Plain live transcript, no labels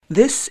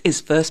This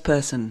is First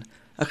Person,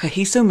 a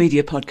Kahiso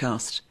Media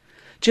podcast.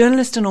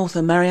 Journalist and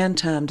author Marianne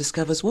Tam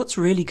discovers what's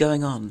really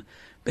going on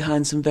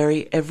behind some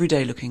very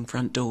everyday-looking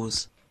front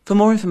doors. For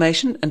more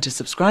information and to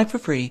subscribe for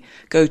free,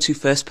 go to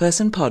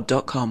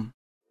firstpersonpod.com.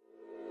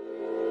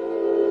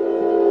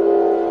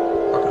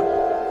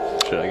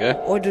 Should I go?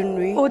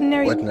 Ordinary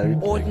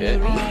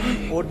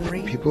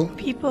People.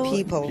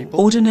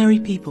 Ordinary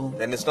people.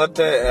 Then it's not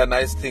a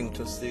nice thing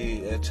to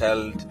see a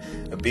child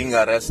being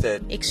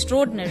arrested.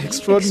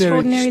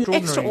 Extraordinary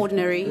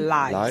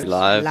Lives.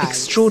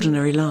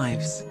 Extraordinary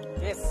lives.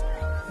 Yes.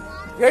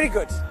 Very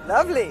good.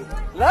 Lovely.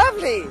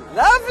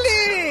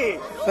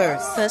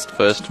 First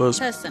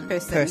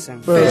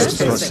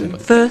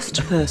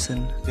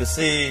Person. You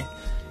see,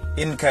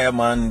 in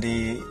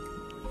Kayamandi,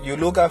 you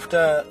look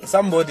after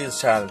somebody's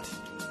child.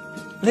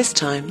 This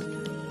time,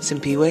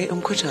 Simphiwe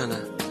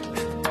Mgwetana.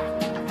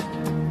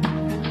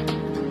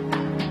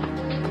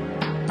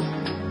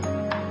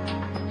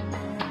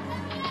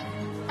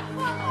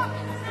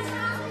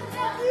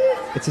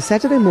 It's a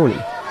Saturday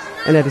morning,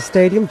 and at a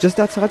stadium just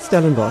outside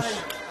Stellenbosch,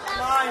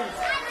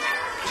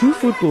 two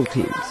football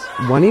teams,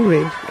 one in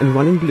red and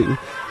one in blue,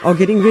 are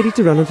getting ready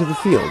to run onto the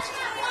field.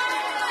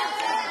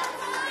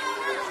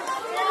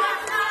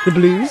 The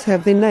Blues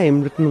have their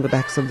name written on the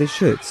backs of their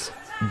shirts,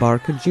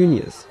 Barker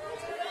Juniors.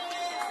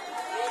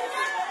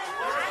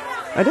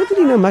 I don't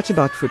really know much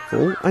about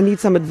football. I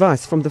need some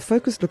advice from the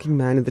focused-looking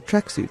man in the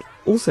tracksuit,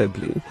 also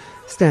blue,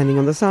 standing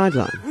on the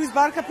sideline. Who's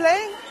Barker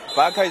playing?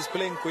 Barker is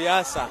playing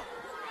Kuyasa.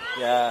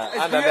 Yeah,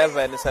 under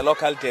 11. It's a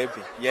local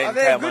derby. Yeah, Are in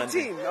they a Kayamandi. good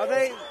team? Are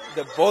they?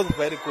 They're both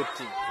very good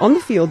teams. On the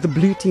field, the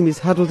blue team is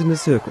huddled in a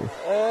circle.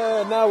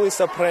 Now it's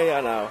a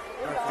prayer now.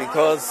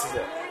 Because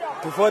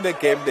before the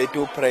game, they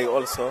do pray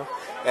also.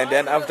 And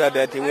then after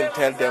that, he will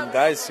tell them,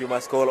 guys, you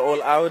must go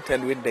all out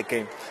and win the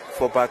game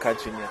for Barker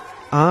Junior.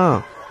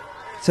 Ah,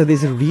 so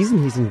there's a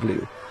reason he's in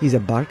blue. He's a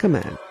Barker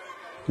man.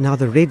 Now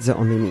the Reds are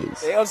on their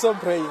knees. They also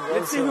praying.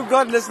 Let's see who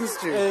God listens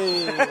to.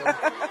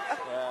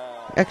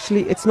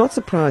 Actually, it's not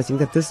surprising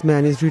that this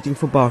man is rooting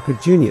for Barker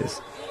Juniors.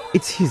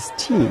 It's his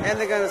team. And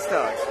they're going to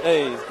start.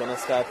 Hey, he's going to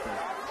start now.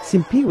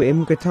 Simphiwe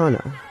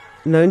Mgwetana,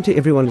 known to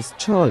everyone as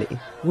Charlie,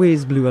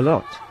 wears blue a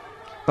lot.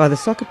 By the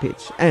soccer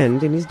pitch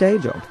and in his day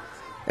job.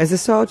 As a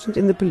sergeant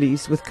in the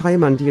police with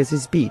Kayamandi as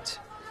his beat.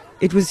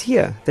 It was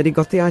here that he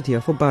got the idea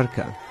for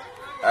Barker.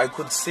 I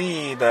could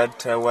see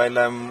that while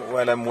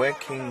I'm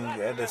working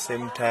at the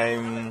same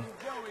time,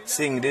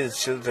 seeing these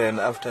children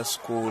after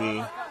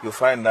school, you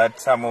find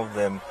that some of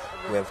them,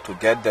 we have to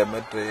get them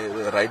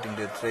riding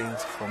the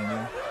trains from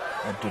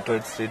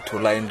Detroit Street to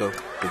Lindop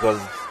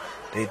because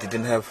they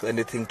didn't have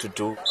anything to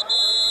do.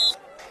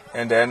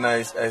 And then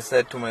I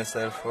said to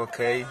myself,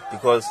 okay,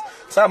 because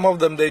some of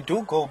them, they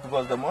do go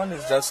because the mall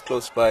is just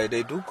close by.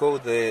 They do go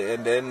there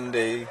and then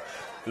they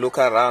look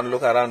around,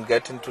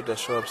 get into the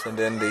shops, and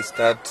then they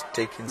start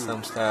taking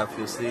some stuff,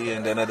 you see,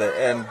 and then at the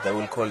end, they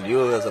will call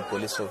you as a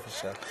police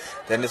officer.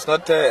 Then it's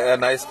not a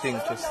nice thing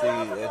to see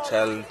a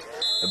child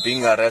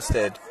being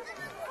arrested.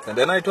 And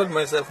then I told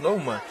myself, no,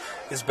 man,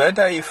 it's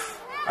better if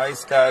I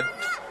start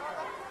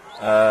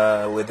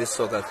with this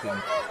soccer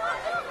thing.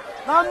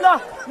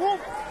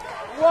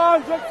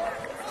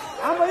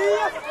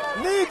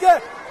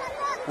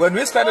 When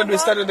we started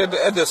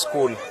at the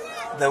school.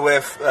 There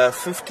were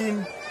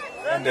 15,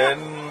 and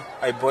then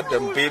I bought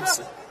them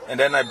bibs, and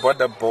then I bought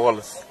the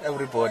balls,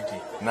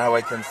 everybody. Now I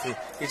can see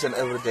each and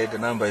every day the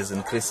number is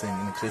increasing.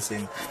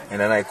 And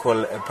then I call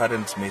a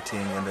parents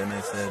meeting, and then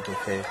I said,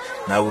 okay,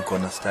 now we're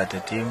going to start a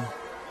team.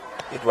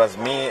 It was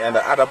me and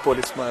the other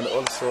policeman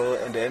also,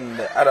 and then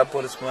the other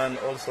policeman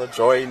also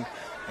joined.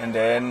 And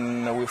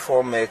then we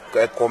form a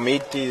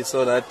committee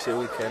so that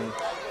we can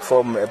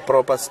form a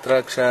proper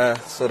structure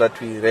so that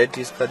we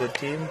register the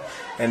team.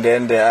 And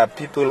then there are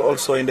people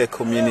also in the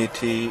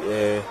community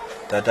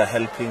that are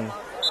helping.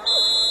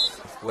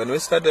 When we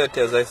started,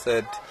 as I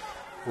said,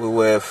 we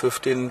were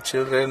 15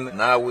 children.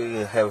 Now we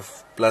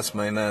have plus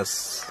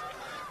minus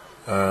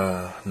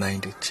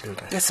 90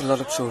 children. That's a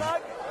lot of children.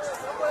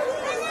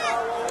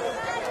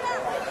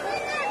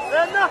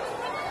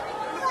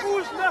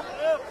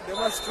 They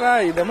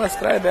must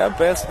try their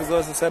best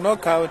because it's a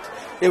knockout.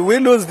 If we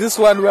lose this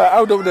one, we are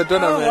out of the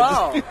tournament. Oh,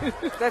 wow.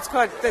 That's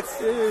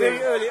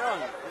very early on.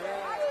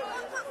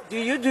 Do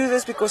you do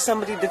this because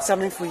somebody did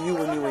something for you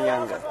when you were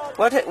younger?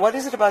 What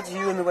is it about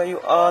you and the way you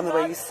are and the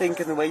way you think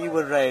and the way you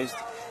were raised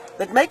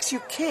that makes you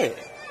care?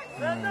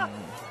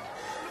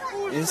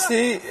 You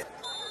see,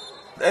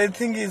 I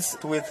think it's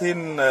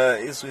within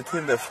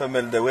the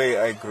family, the way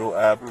I grew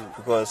up,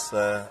 because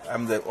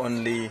I'm the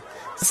only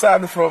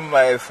son from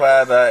my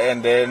father,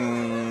 and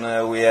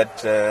then we had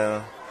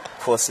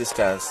 4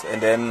 sisters,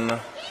 and then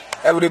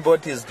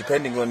everybody is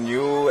depending on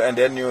you, and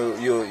then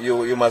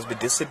you must be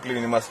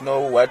disciplined, you must know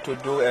what to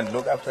do and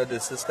look after the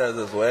sisters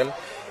as well.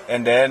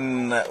 And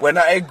then when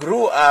I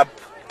grew up,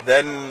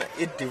 then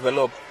it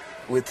developed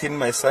within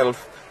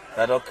myself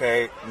that,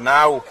 okay,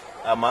 now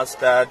I must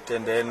start,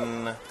 and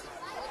then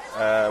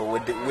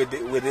with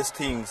this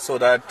thing so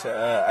that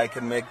I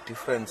can make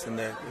difference in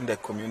the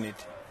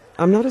community.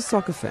 I'm not a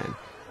soccer fan,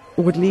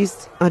 or at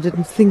least I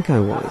didn't think I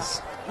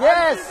was.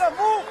 Yes!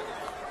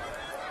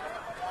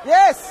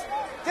 Yes!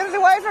 Get it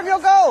away from your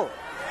goal!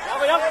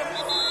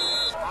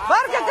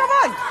 Barca, come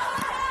on!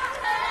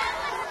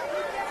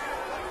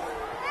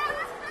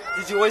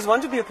 Did you always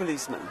want to be a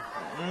policeman?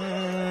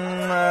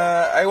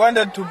 I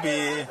wanted to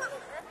be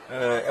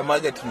a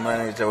marketing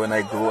manager when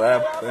I grew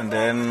up, and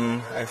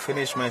then I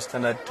finished my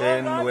standard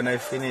 10. When I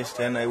finished,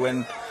 then I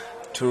went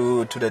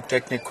to the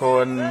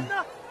Technicon.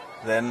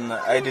 Then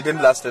I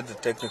didn't last at the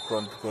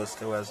Technicon because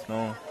there was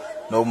no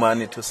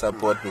money to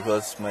support,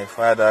 because my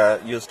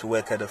father used to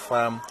work at a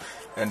farm,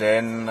 and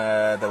then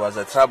there was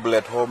a trouble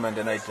at home, and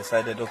then I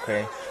decided,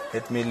 okay,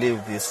 let me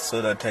leave this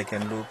so that I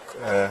can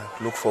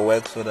look for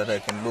work, so that I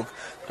can look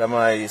at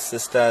my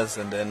sisters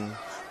and then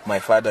my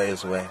father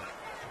as well.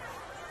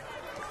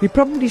 We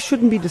probably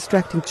shouldn't be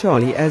distracting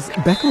Charlie, as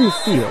back on the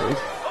field,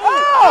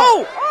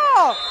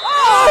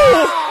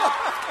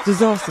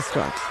 disaster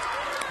strikes.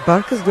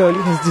 Barca's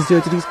goalie has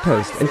deserted his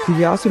post, and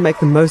Kuyasu make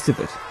the most of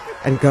it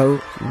and go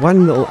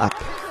 1-0 up.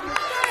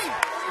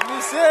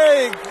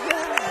 Mistake!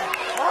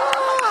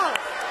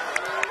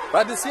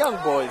 But it's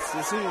young boys,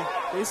 you see,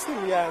 they're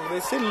still young,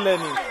 they're still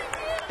learning.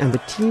 And the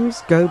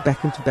teams go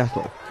back into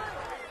battle.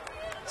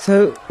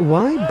 So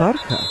why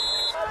Barca?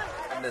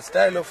 The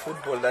style of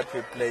football that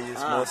we play is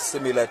more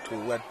similar to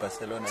what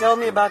Barcelona Tell is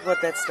me doing. about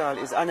what that style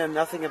is. I know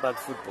nothing about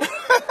football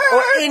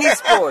or any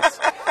sport.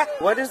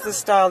 What is the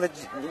style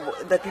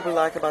that people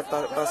like about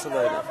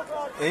Barcelona?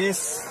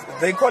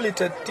 They call it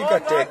a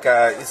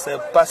tiki-taka. It's a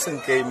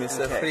passing game. It's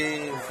a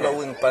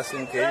free-flowing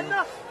passing game.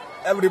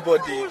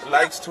 Everybody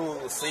likes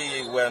to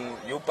see when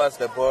you pass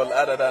the ball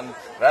rather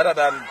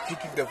than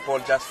kicking the ball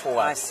just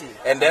forward. I see.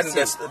 And then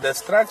the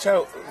structure,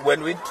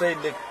 when we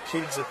train the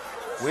kids,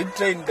 we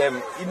train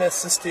them in a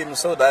system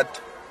so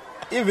that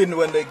even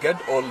when they get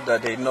older,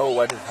 they know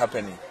what is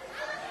happening.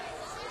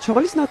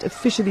 Charlie's not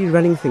officially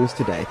running things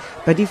today,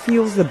 but he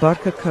feels the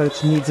Barca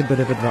coach needs a bit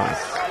of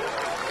advice.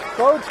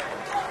 Coach,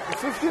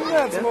 15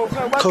 minutes.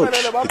 Coach,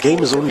 the game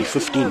is only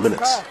 15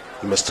 minutes.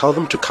 You must tell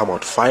them to come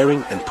out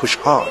firing and push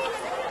hard.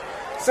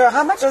 So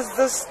how much does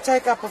this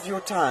take up of your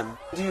time?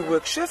 Do you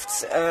work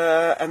shifts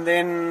and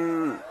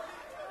then,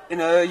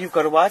 you've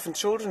got a wife and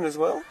children as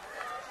well?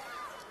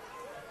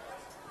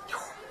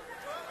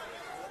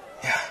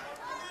 Yeah,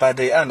 but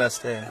they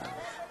understand.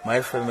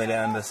 My family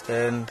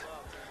understand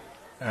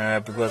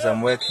because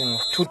I'm working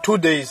two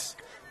days,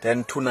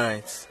 then 2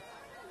 nights.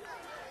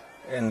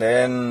 And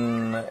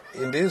then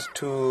in these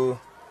two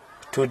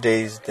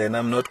days, then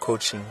I'm not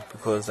coaching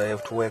because I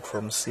have to work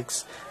from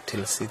 6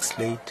 till 6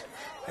 late.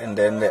 And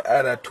then the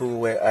other 2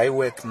 where I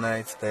work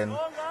nights, then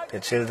the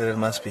children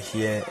must be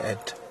here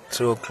at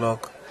 2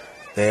 o'clock.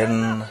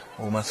 Then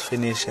we must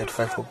finish at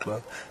 5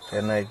 o'clock.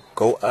 Then I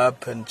go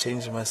up and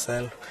change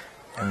myself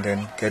and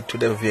then get to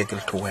the vehicle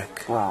to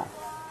work. Wow.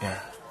 Yeah.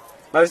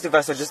 Most of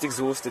us are just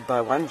exhausted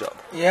by one job.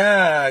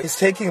 Yeah, it's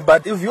taking,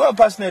 but if you are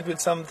passionate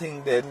with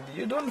something, then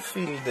you don't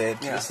feel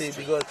that, Yeah. you see,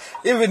 because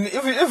even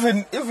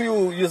if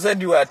you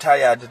said you are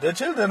tired, the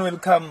children will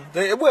come.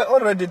 They were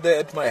already there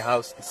at my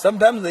house.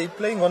 Sometimes they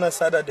playing on a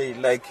Saturday,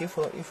 like if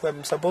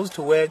I'm supposed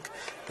to work,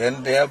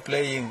 then they are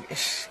playing.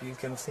 You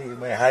can see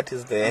my heart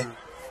is there.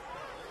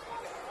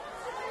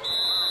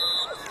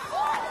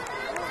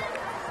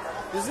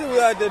 You see, we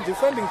are the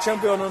defending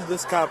champion of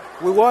this cup.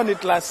 We won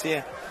it last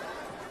year.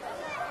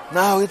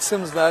 Now it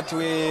seems that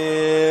we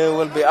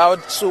will be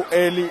out so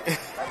early.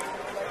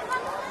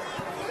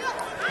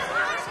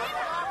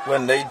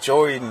 When they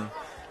join,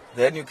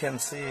 then you can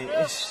see,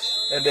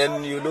 and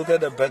then you look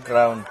at the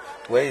background,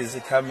 where is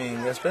it coming?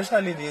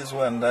 Especially this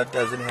one that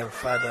doesn't have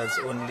fathers,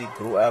 only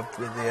grew up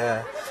with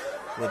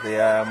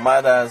their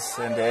mothers,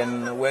 and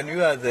then when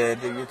you are there,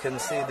 you can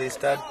see they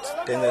start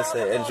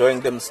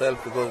enjoying themselves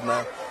because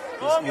now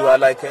you are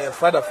like a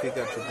father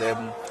figure to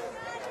them.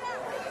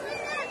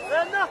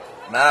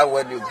 Now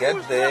when you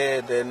get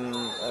there, then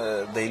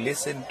they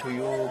listen to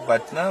you.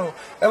 But now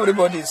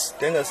everybody is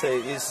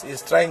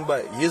trying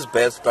by his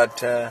best,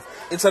 but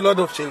it's a lot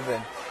of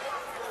children.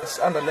 It's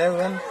under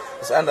 11,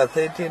 it's under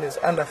 13, it's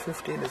under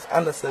 15, it's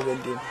under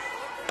 17.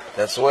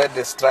 That's where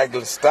the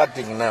struggle is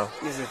starting now.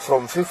 Is it?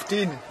 From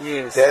 15,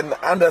 Yes. then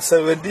under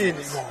 17.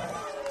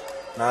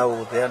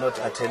 Now they are not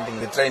attending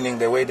the training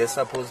the way they're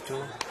supposed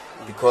to.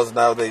 Because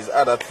now there is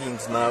other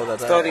things now that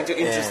Starting to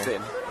interest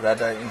them.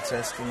 That are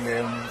interesting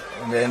them,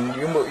 and then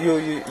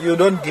you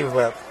don't give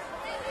up.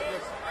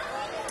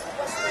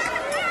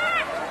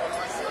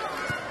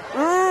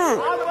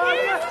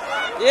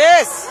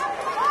 Yes.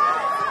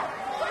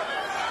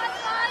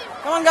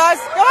 Come on, guys.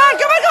 Come on.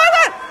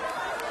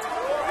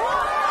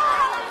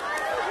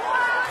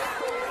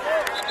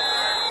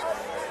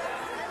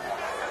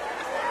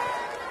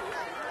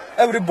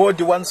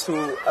 Everybody wants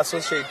to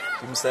associate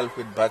himself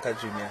with Barca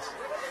Juniors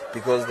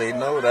because they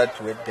know that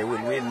they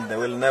will win. They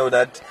will know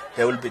that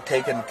they will be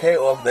taken care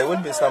of. There will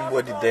be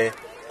somebody there.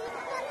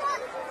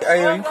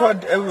 I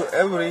record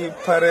every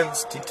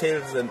parent's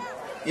details, and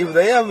if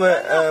they have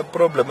a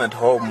problem at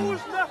home,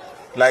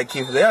 like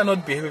if they are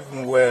not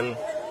behaving well,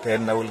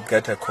 then I will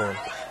get a call.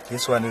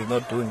 this one is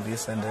not doing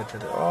this and that.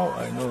 Oh,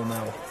 I know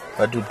now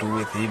what to do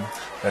with him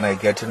when I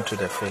get into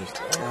the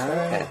field.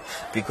 Okay.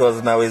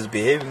 Because now he's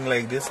behaving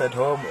like this at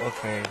home.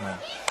 Okay, now.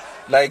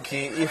 Like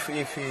if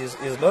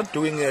he's not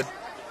doing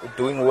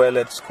well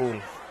at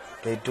school,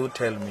 they do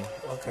tell me,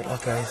 okay,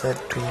 I said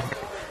to him,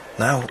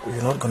 now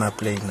you're not going to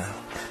play now.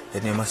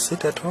 Then you must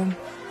sit at home,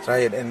 try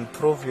and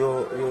improve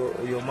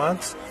your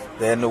marks.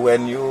 Then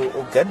when you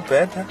get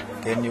better,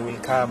 then you will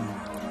come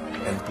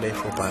and play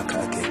for Barca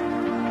again.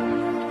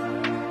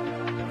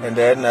 And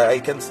then I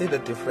can see the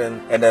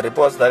difference. And the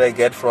reports that I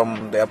get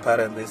from their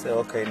parents, they say,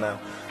 okay, now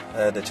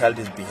the child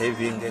is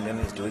behaving and then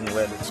he's doing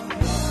well at school.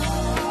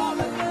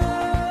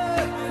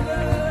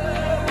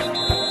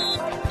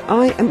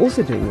 I am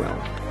also doing well.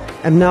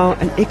 I'm now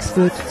an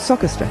expert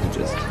soccer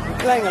strategist. You're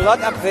playing a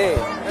lot up there.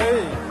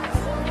 Hey,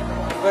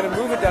 you've got to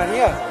move it down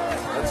here.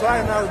 That's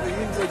why now they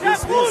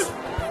introduce this,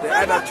 the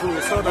other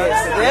two, so that...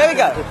 There we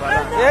go.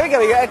 There we go.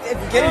 We're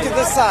getting to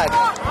this side.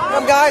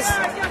 Come, guys.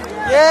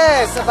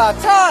 Yes, about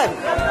time.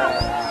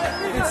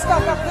 We've been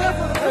stuck up there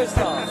for the first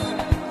half.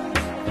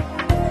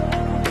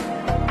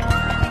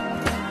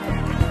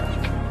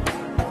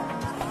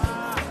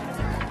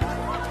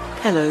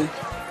 Hello,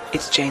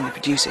 it's Jane, the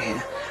producer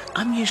here.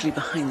 I'm usually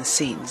behind the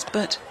scenes,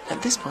 but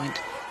at this point,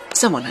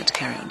 someone had to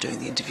carry on doing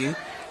the interview.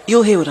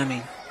 You'll hear what I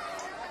mean.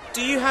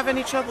 Do you have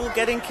any trouble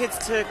getting kids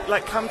to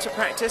come to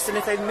practice, and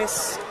if they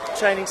miss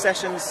training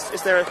sessions,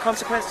 is there a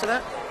consequence to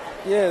that?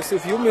 Yes,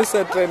 if you miss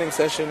a training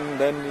session,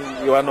 then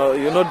you're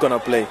not gonna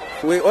play.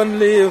 We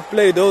only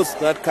play those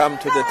that come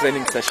to the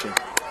training session.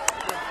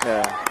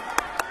 Yeah.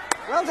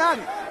 Well done.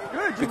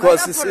 Good.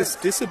 Because it's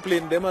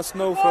discipline. They must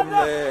know from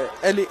the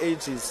early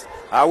ages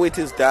how it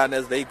is done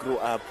as they grow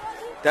up.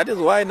 That is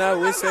why now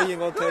we're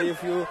saying, okay,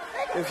 if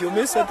you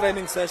miss a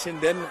training session,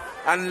 then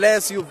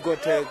unless you've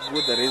got a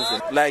good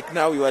reason, like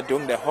now you are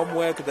doing the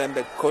homework, then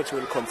the coach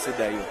will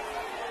consider you.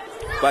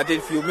 But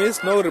if you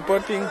miss no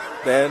reporting,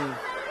 then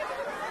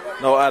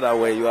no other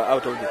way, you are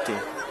out of the team.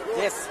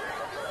 Yes.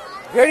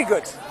 Very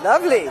good.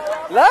 Lovely.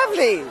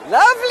 Lovely.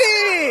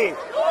 Lovely.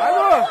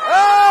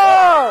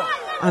 Oh!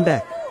 I'm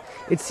back.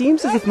 It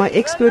seems as if my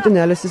expert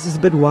analysis is a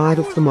bit wide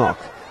off the mark.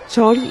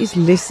 Charlie is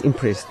less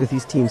impressed with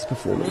his team's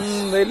performance.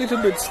 They're a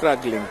little bit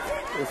struggling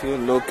if you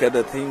look at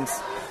the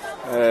things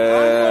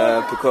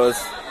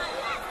because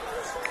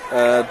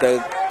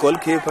the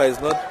goalkeeper is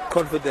not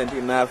confident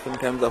enough in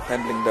terms of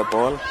handling the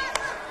ball,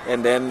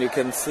 and then you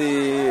can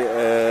see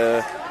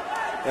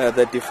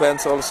the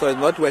defense also is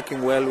not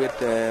working well with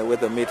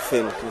the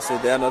midfield. You see,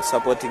 they are not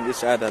supporting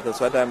each other. That's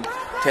what I'm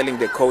telling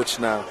the coach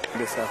now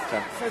this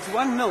half-time. So it's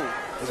 1-0.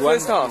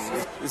 First half.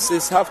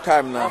 It's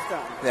half-time now.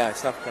 Yeah,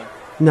 it's half-time.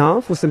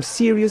 Now for some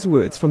serious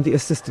words from the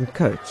assistant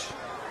coach.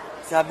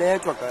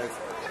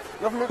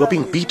 We're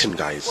being beaten,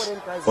 guys.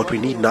 What we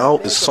need now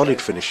is solid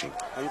finishing.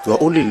 We're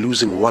only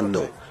losing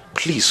 1-0.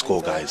 Please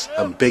score, guys.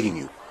 I'm begging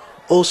you.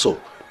 Also,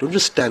 don't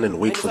just stand and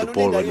wait for the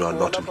ball when you are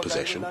not in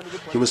possession.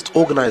 You must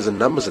organize the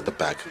numbers at the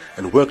back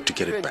and work to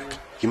get it back.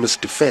 You must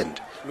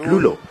defend.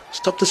 Lulo,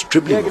 stop this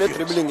dribbling of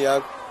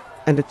yours.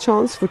 And a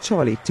chance for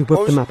Charlie to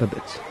whip them up a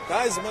bit.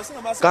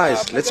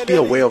 Guys, let's be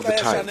aware of the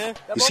time.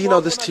 You see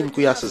now this team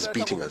Kuyasa is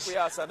beating us.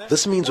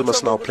 This means we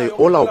must now play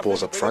all our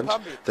balls up front.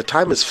 The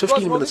time is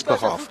 15 minutes per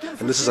half,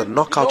 and this is a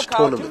knockout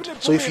tournament.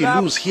 So if you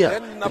lose here,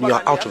 then you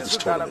are out of this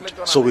tournament.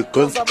 So we're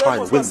going to try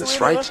and win this,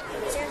 right?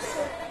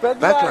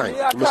 Backline,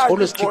 we must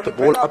always keep the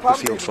ball up the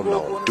field from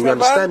now on. Do we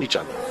understand each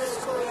other?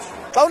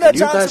 And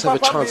you guys have a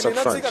chance up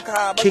front.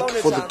 Kick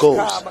for the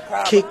goals.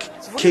 Kick,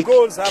 kick,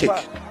 kick.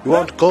 You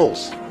want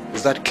goals.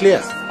 Is that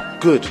clear?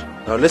 Good.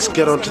 Now let's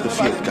get onto the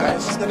field,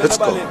 guys. Let's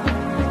go.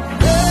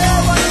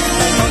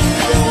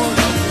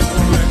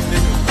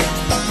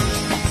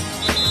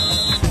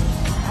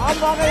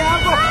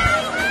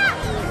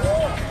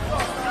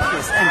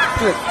 Yes, and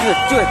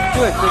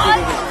do it.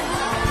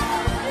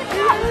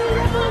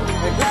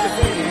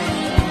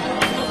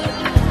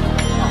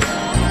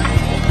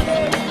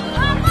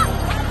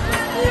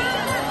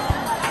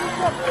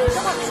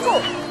 Come on,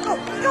 score! Go!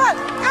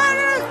 Come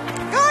on!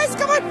 Guys,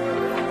 come on!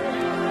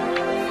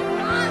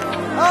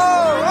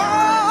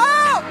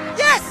 Oh!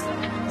 Yes!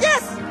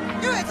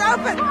 It's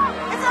open!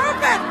 It's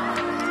open!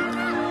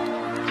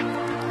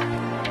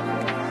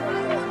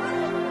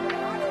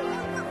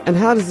 And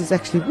how does this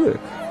actually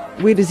work?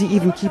 Where does he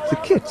even keep the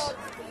kit?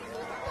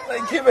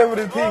 I keep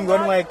everything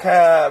on my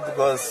car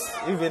because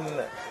even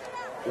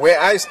where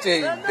I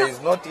stay, there is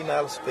not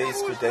enough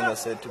space to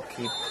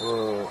keep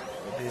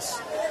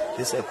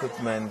this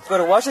equipment. You've got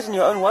to wash it in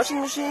your own washing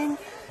machine?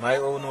 My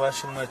own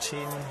washing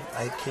machine,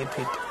 I keep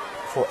it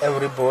for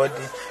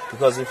everybody,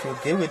 because if you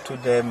give it to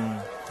them,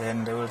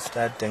 then they will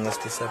start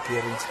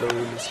disappearing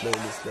slowly.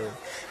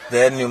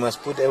 Then you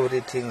must put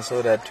everything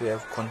so that you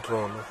have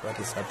control of what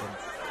is happening.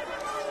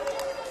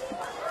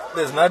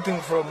 There's nothing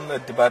from the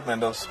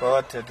Department of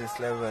Sport at this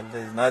level.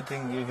 There's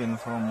nothing even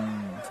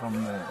from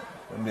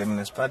the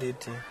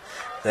municipality.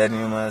 Then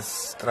you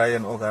must try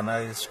and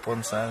organize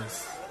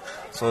sponsors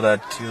so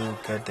that you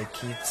get the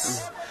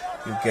kits,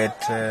 you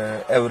get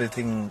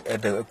everything,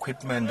 the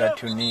equipment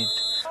that you need.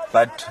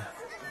 But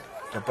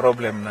the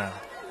problem now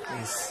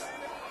is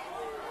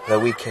the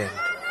weekend.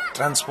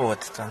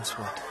 Transport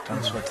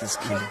is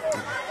killing.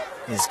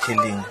 Is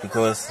killing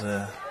because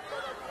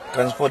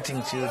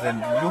transporting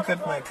children. Look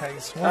at my car;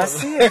 it's small. I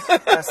see it.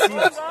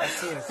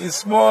 It's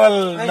small.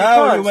 No,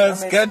 now you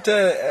must get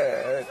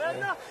a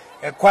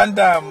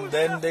quantum.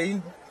 Then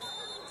they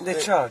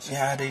charge.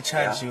 Yeah, they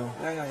charge you.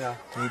 Yeah.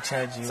 They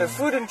charge you. So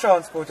food and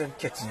transport and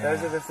kits.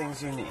 Those are the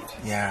things you need.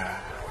 Yeah.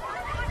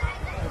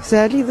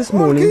 Sadly, this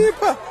morning,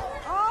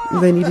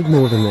 they needed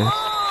more than that.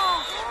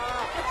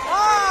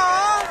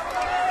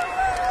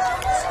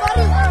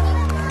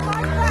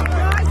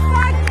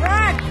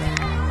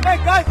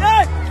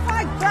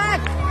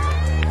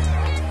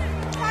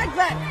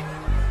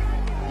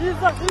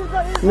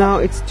 Now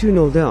it's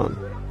 2-0 down,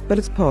 but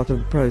it's part of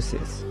the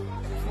process.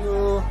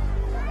 You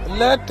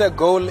let the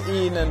goal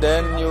in and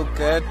then you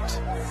get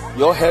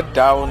your head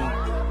down.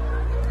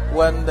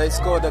 When they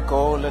score the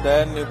goal,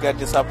 then you get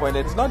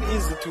disappointed. It's not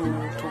easy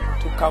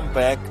to come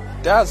back.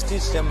 It does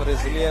teach them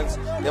resilience.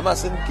 They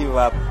mustn't give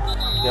up.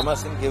 They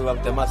must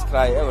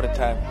try every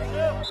time.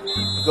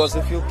 Because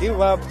if you give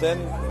up, then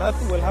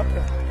nothing will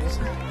happen.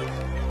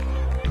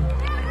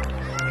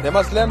 They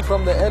must learn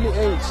from the early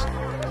age.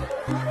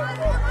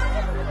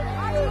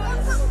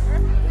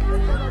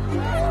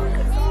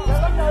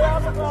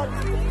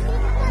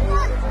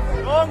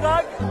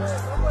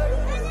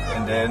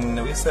 And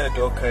then we said,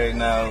 okay,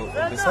 now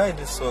besides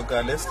this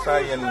soccer, let's try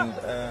and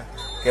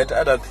get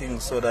other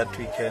things so that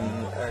we can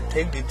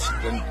take the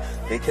children.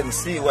 They can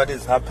see what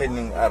is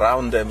happening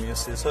around them, you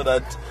see, so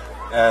that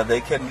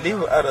they can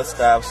leave other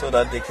stuff, so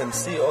that they can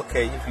see,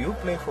 okay, if you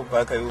play for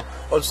Baka, you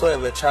also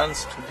have a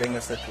chance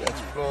to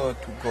explore,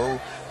 to go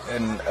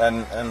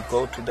and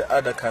go to the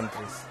other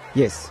countries.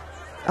 Yes,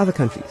 other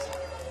countries.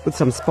 With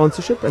some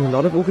sponsorship and a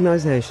lot of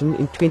organization,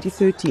 in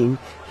 2013,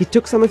 he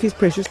took some of his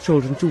precious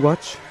children to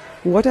watch,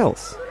 what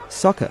else?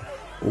 Soccer.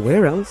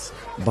 Where else?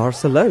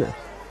 Barcelona.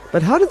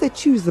 But how did they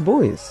choose the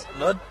boys?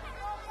 Not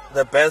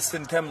the best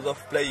in terms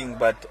of playing,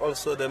 but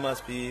also they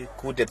must be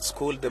good at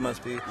school, they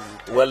must be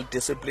well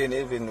disciplined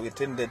even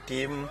within the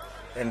team.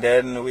 And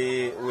then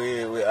we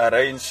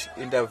arrange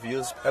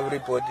interviews.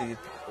 Everybody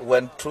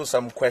went through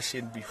some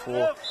question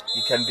before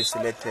he can be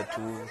selected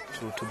to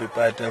be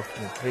part of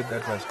the trip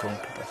that was going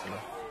to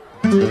Barcelona.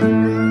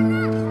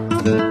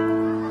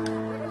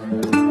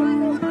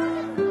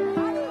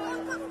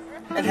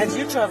 And had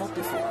you traveled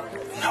before?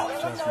 No,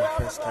 it was my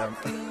first time.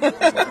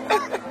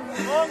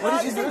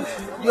 What did you do?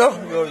 Yo.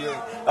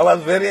 I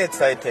was very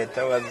excited.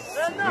 I was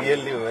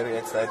really very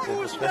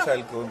excited,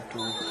 especially going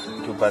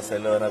to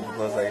Barcelona,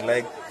 because I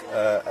like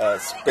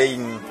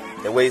Spain,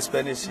 the way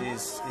Spanish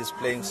is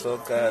playing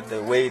soccer,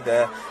 the way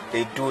that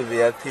they do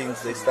their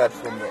things. They start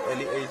from the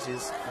early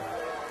ages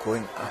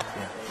going up.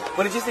 Yeah.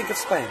 What did you think of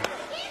Spain?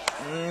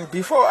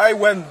 Before I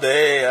went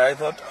there, I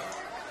thought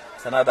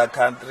it's another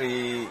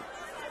country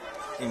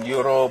in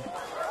Europe,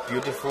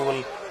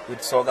 beautiful,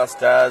 with soccer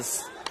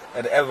stars,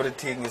 and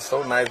everything is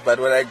so nice. But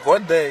when I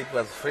got there, it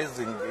was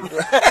freezing.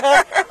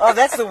 Oh,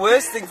 that's the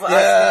worst thing for us,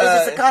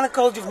 because it's the kind of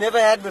cold you've never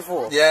had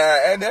before.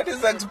 Yeah, and that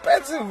is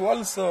expensive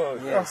also.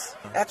 Yes,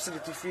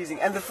 absolutely freezing.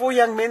 And the 4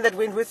 young men that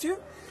went with you?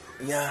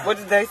 Yeah. What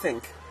did they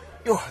think?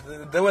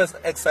 They were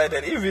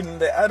excited. Even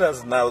the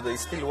others now, they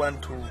still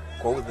want to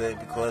go there,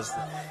 because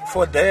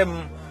for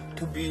them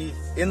to be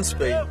in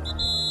Spain,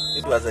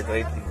 it was a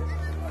great thing.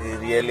 They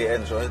really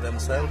enjoyed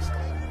themselves.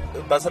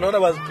 Barcelona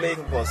was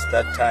playing boss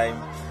that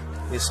time.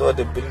 We saw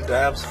the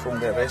build-ups from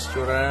the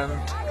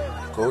restaurant,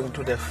 going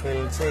to the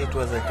fields. It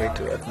was a great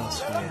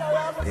atmosphere.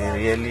 They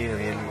really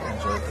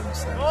enjoyed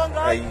themselves.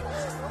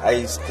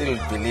 I still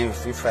believe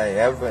if I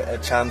have a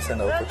chance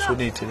and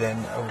opportunity, then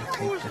I will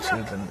take the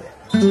children there.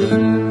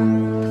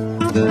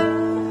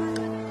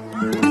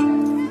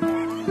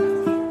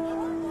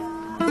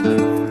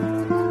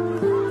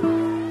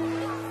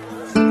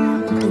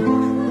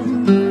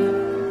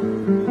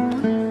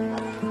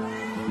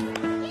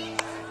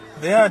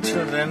 There are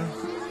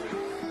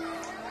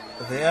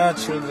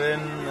children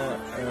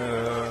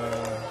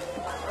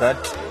that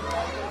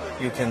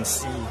you can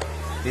see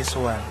this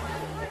one.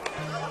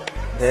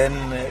 Then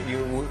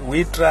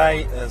we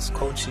try as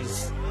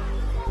coaches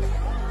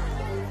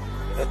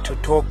to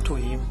talk to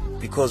him,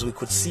 because we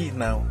could see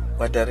now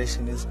what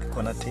direction he's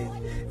gonna take,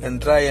 and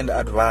try and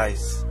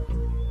advise.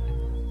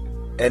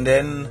 And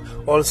then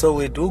also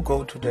we do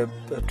go to the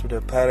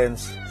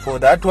parents for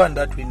that one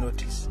that we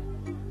notice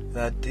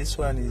that this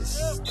one is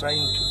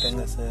trying to tell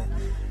us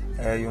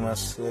you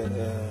must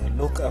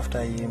look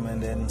after him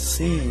and then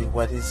see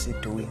what is he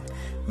doing.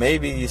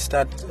 Maybe he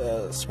start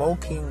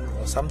smoking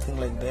or something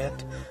like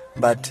that,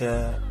 but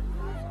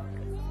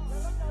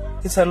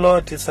it's a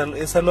lot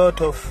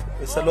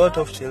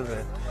of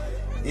children.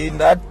 In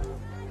that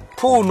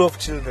pool of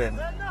children,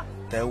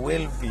 there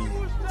will be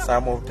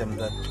some of them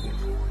that will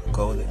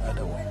go the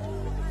other way.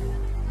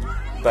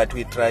 But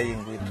we're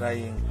trying.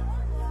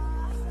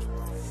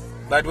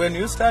 But when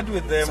you start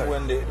with them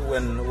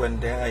when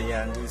they are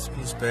young,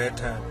 it's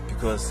better,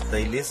 because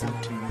they listen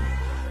to you.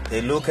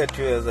 They look at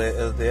you as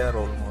their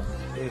role model.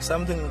 if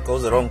something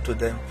goes wrong to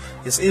them,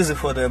 it's easy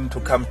for them to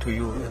come to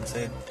you and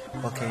say,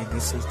 okay,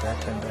 this is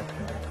that and that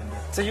and that and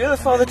that. So you're the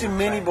father to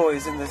many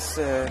boys in this,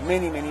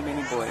 many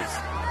boys.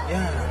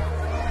 Yeah.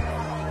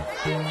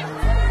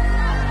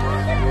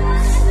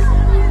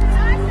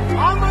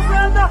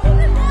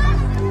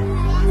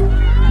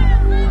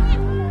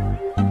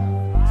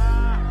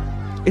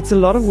 It's a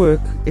lot of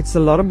work, it's a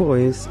lot of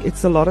boys,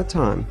 it's a lot of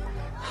time.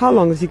 How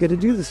long is he going to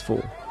do this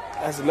for?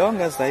 As long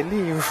as I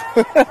live.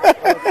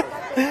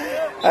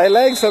 I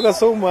like soccer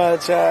so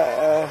much.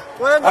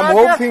 I'm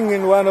hoping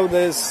in one of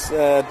those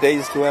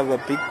days to have a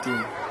big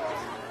team.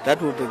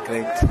 That would be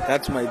great.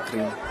 That's my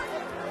dream.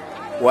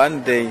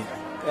 One day,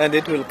 and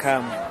it will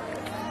come.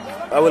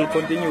 I will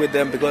continue with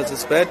them because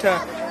it's better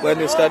when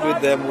you start with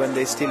them when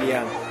they're still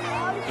young,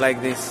 like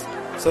this,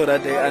 so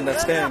that they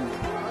understand.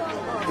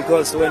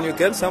 Because when you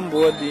get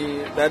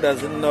somebody that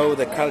doesn't know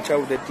the culture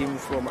of the team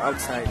from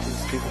outside,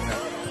 it's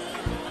difficult.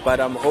 But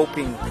I'm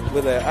hoping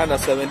with the under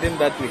 17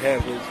 that we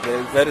have, it's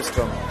very, very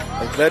strong,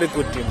 a very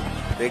good team.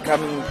 They're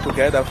coming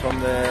together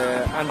from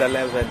the under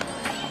 11,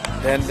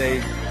 then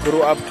they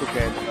grew up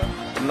together.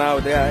 Now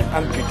they are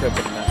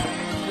unbeatable now.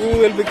 We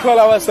will be call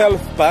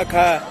ourselves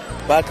Baka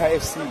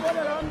FC,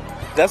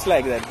 just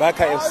like that,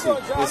 Baka FC.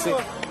 You see.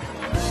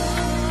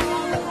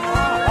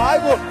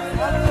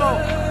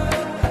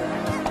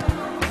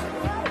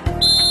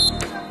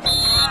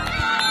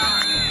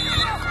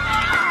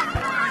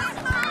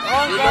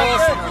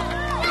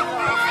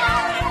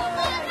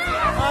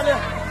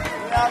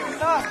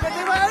 But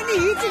they were only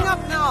heating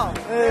up now.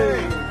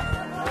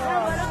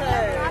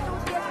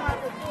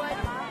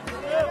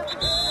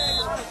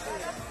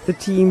 The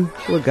team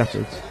were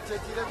gutted.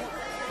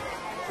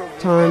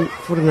 Time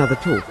for another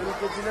talk.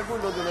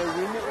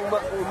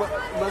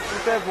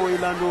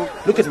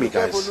 Look at me,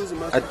 guys.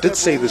 I did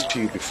say this to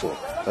you before,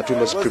 that we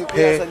must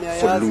prepare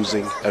for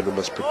losing and we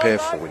must prepare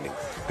for winning,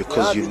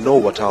 because you know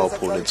what our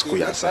opponents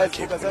Kuyasa are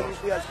capable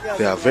of.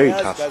 They are very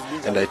tough,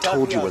 and I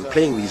told you when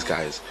playing these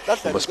guys,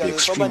 we must be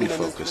extremely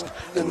focused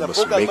and we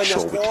must make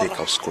sure we take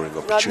our scoring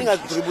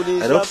opportunities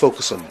and not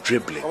focus on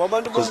dribbling,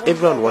 because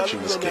everyone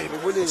watching this game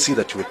will see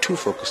that you were too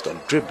focused on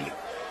dribbling.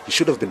 You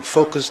should have been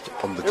focused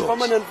on the goals.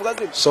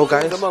 So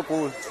guys,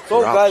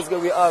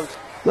 we're out.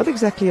 Not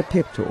exactly a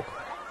pep talk.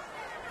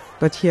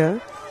 But here,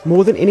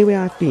 more than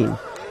anywhere I've been,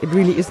 it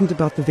really isn't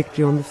about the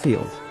victory on the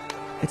field.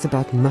 It's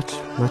about much,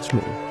 much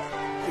more.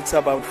 It's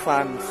about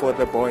fun for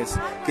the boys,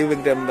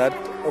 giving them that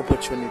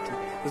opportunity.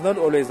 It's not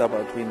always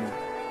about winning.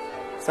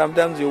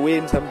 Sometimes you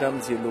win,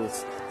 sometimes you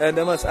lose. And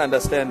they must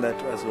understand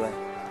that as well.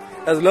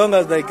 As long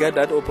as they get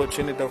that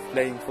opportunity of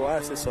playing, for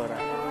us, it's all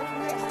right.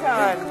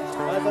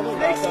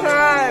 Next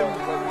time.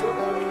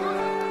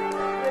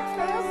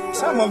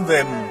 Some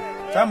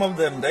of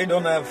them, they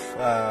don't have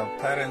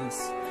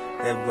parents.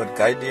 They've got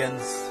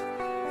guardians.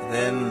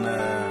 Then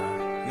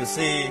you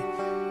see,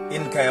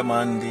 in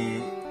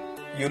Kayamandi,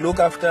 you look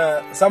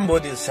after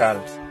somebody's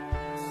child,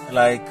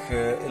 like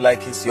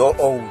it's your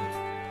own.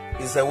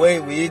 It's the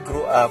way we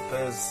grew up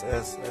as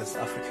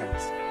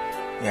Africans.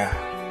 Yeah,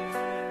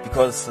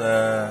 because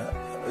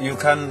you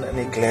can't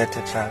neglect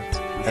a child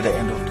at the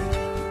end of the day.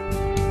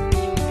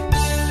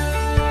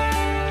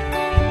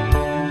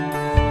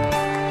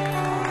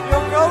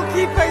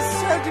 Goalkeeper is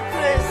so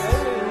depressed.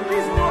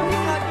 He's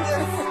walking like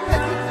this.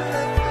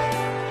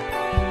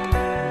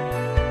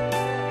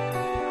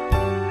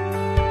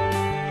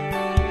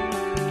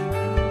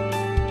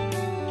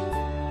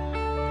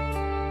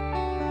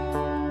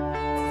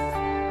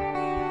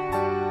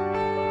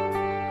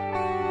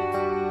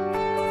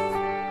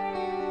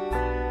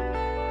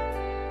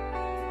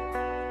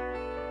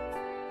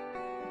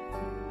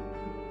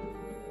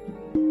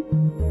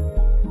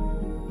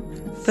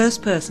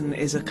 First Person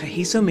is a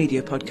Kahiso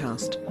Media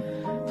podcast.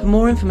 For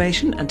more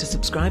information and to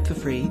subscribe for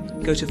free,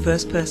 go to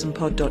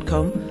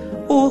firstpersonpod.com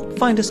or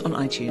find us on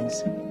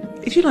iTunes.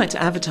 If you'd like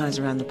to advertise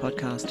around the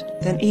podcast,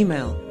 then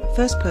email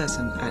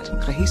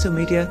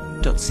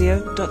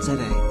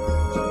firstperson@kahisomedia.co.za.